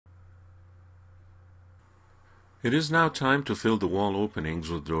It is now time to fill the wall openings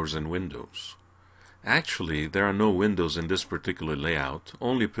with doors and windows. Actually, there are no windows in this particular layout,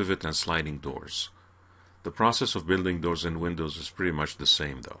 only pivot and sliding doors. The process of building doors and windows is pretty much the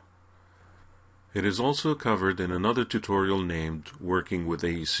same though. It is also covered in another tutorial named Working with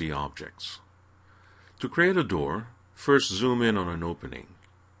AEC Objects. To create a door, first zoom in on an opening.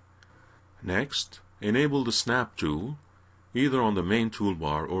 Next, enable the Snap tool, either on the main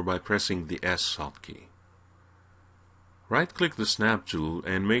toolbar or by pressing the S hotkey. Right-click the Snap tool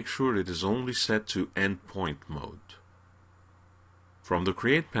and make sure it is only set to Endpoint mode. From the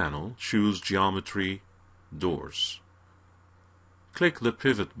Create panel, choose Geometry, Doors. Click the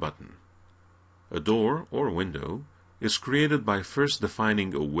Pivot button. A door, or window, is created by first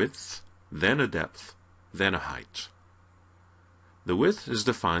defining a width, then a depth, then a height. The width is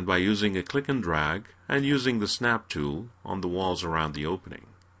defined by using a click and drag and using the Snap tool on the walls around the opening.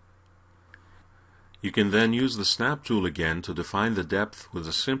 You can then use the Snap tool again to define the depth with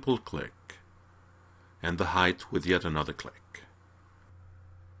a simple click, and the height with yet another click.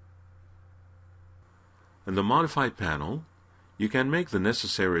 In the Modify panel, you can make the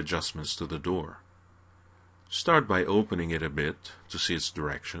necessary adjustments to the door. Start by opening it a bit to see its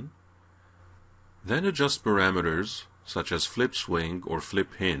direction. Then adjust parameters such as flip swing or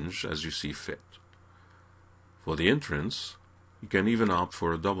flip hinge as you see fit. For the entrance, you can even opt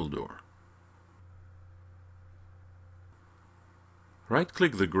for a double door.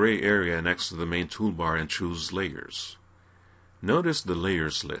 Right-click the gray area next to the main toolbar and choose Layers. Notice the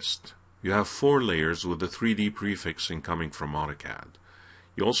Layers list. You have 4 layers with the 3D prefixing coming from AutoCAD.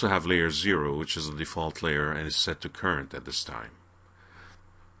 You also have Layer 0, which is the default layer and is set to Current at this time.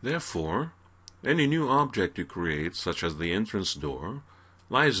 Therefore, any new object you create, such as the entrance door,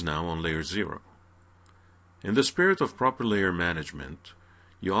 lies now on Layer 0. In the spirit of proper layer management,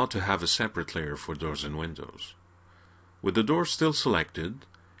 you ought to have a separate layer for doors and windows. With the door still selected,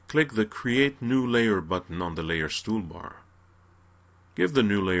 click the Create New Layer button on the Layers toolbar. Give the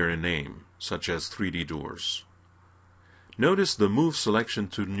new layer a name, such as 3D Doors. Notice the Move Selection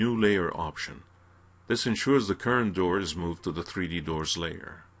to New Layer option. This ensures the current door is moved to the 3D Doors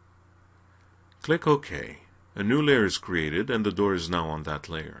layer. Click OK. A new layer is created and the door is now on that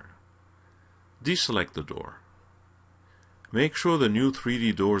layer. Deselect the door. Make sure the new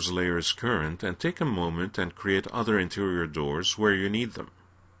 3D Doors layer is current and take a moment and create other interior doors where you need them.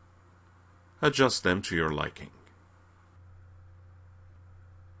 Adjust them to your liking.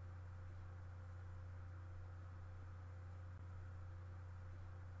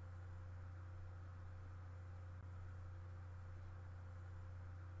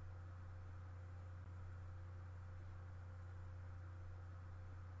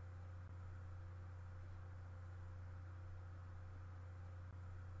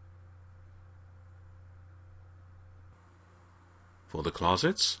 For the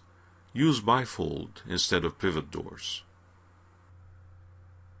closets, use bifold instead of pivot doors.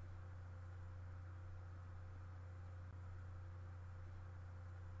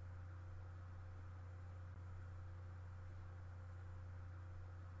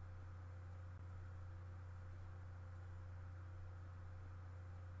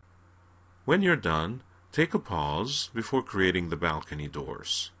 When you're done, take a pause before creating the balcony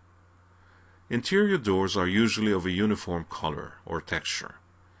doors. Interior doors are usually of a uniform color or texture.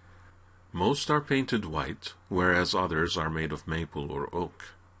 Most are painted white, whereas others are made of maple or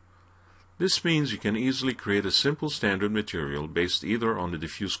oak. This means you can easily create a simple standard material based either on the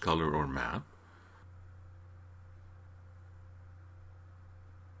diffuse color or matte.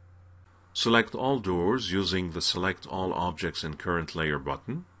 Select all doors using the Select All Objects in Current Layer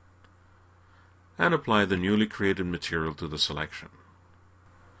button, and apply the newly created material to the selection.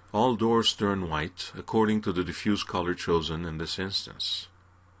 All doors turn white according to the diffuse color chosen in this instance.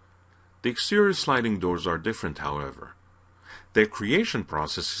 The exterior sliding doors are different, however. Their creation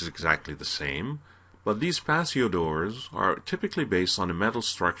process is exactly the same, but these patio doors are typically based on a metal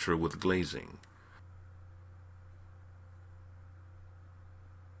structure with glazing.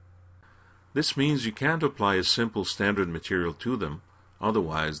 This means you can't apply a simple standard material to them,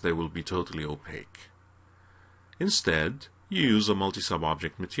 otherwise they will be totally opaque. Instead, you use a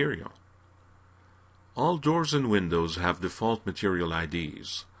multi-sub-object material. All doors and windows have default material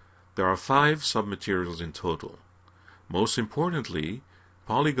IDs. There are 5 sub-materials in total. Most importantly,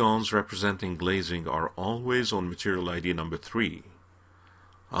 polygons representing glazing are always on material ID number 3.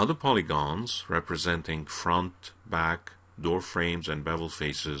 Other polygons representing front, back, door frames, and bevel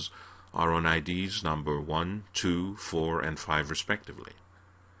faces are on IDs number 1, 2, 4, and 5 respectively.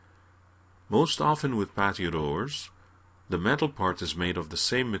 Most often with patio doors, The metal part is made of the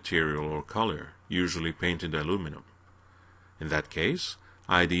same material or color, usually painted aluminum. In that case,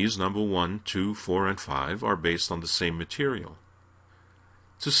 IDs number 1, 2, 4, and 5 are based on the same material.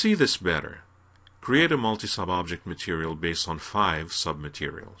 To see this better, create a multi-sub-object material based on 5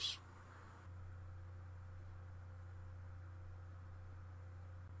 submaterials.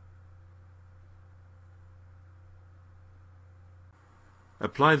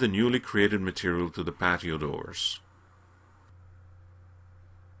 Apply the newly created material to the patio doors.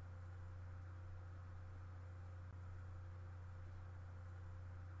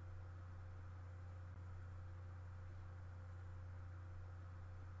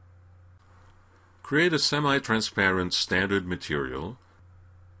 Create a semi-transparent standard material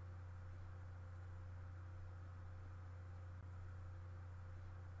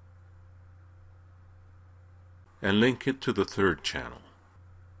and link it to the third channel.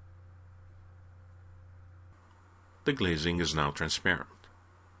 The glazing is now transparent.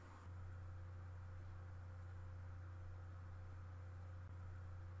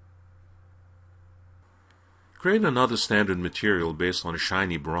 Create another standard material based on a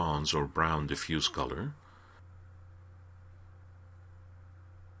shiny bronze or brown diffuse color.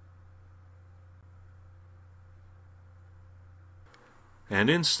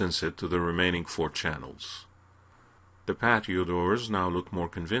 And instance it to the remaining 4 channels. The patio doors now look more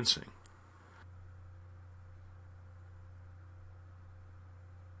convincing.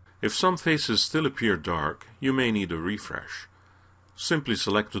 If some faces still appear dark, you may need a refresh. Simply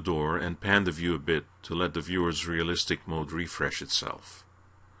select the door and pan the view a bit to let the viewer's realistic mode refresh itself.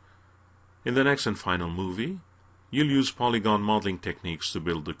 In the next and final movie, you'll use polygon modeling techniques to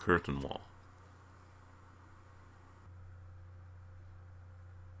build the curtain wall.